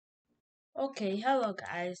Okay, hello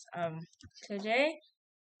guys. Today,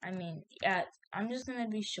 I'm just gonna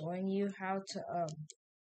be showing you how to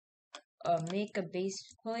make a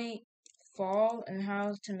base plate fall and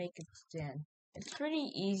how to make it stand. It's pretty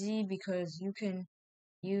easy because you can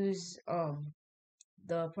use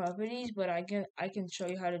the properties, but I can show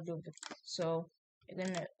you how to do it. So you're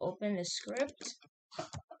gonna open the script,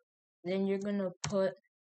 then you're gonna put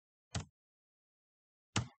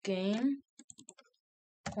game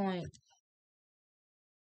point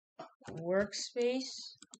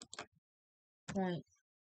workspace point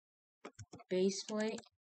base plate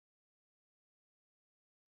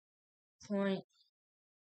point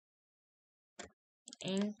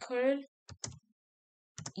anchored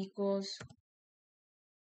equals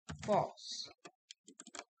false.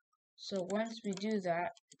 So once we do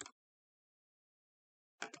that,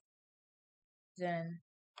 then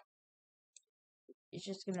it's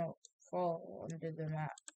just gonna fall under the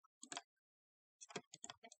map.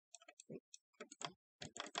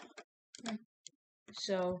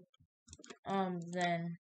 So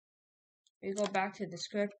then we go back to the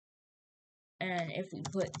script, and if we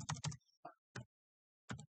put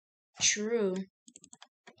true,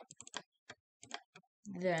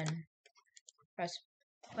 then press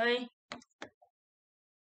play,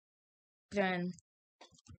 then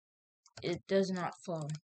it does not fall.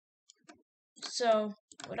 So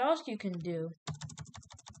what else you can do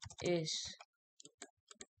is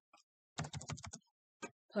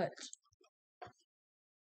put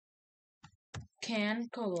can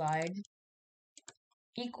collide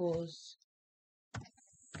equals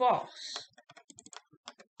false.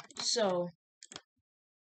 So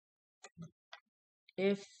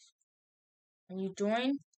if when you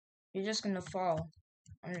join, you're just gonna fall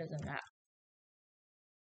under the map.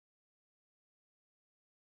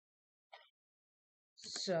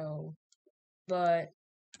 So, but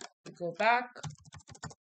we go back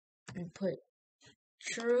and put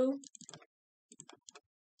true,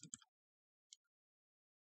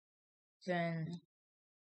 then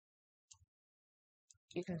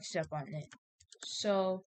you can step on it.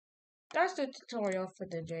 So that's the tutorial for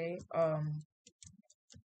the day.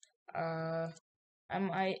 I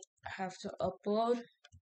might have to upload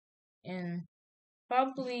in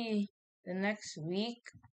probably the next week,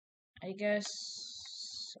 I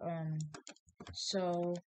guess.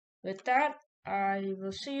 So with that, I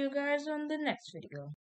will see you guys on the next video.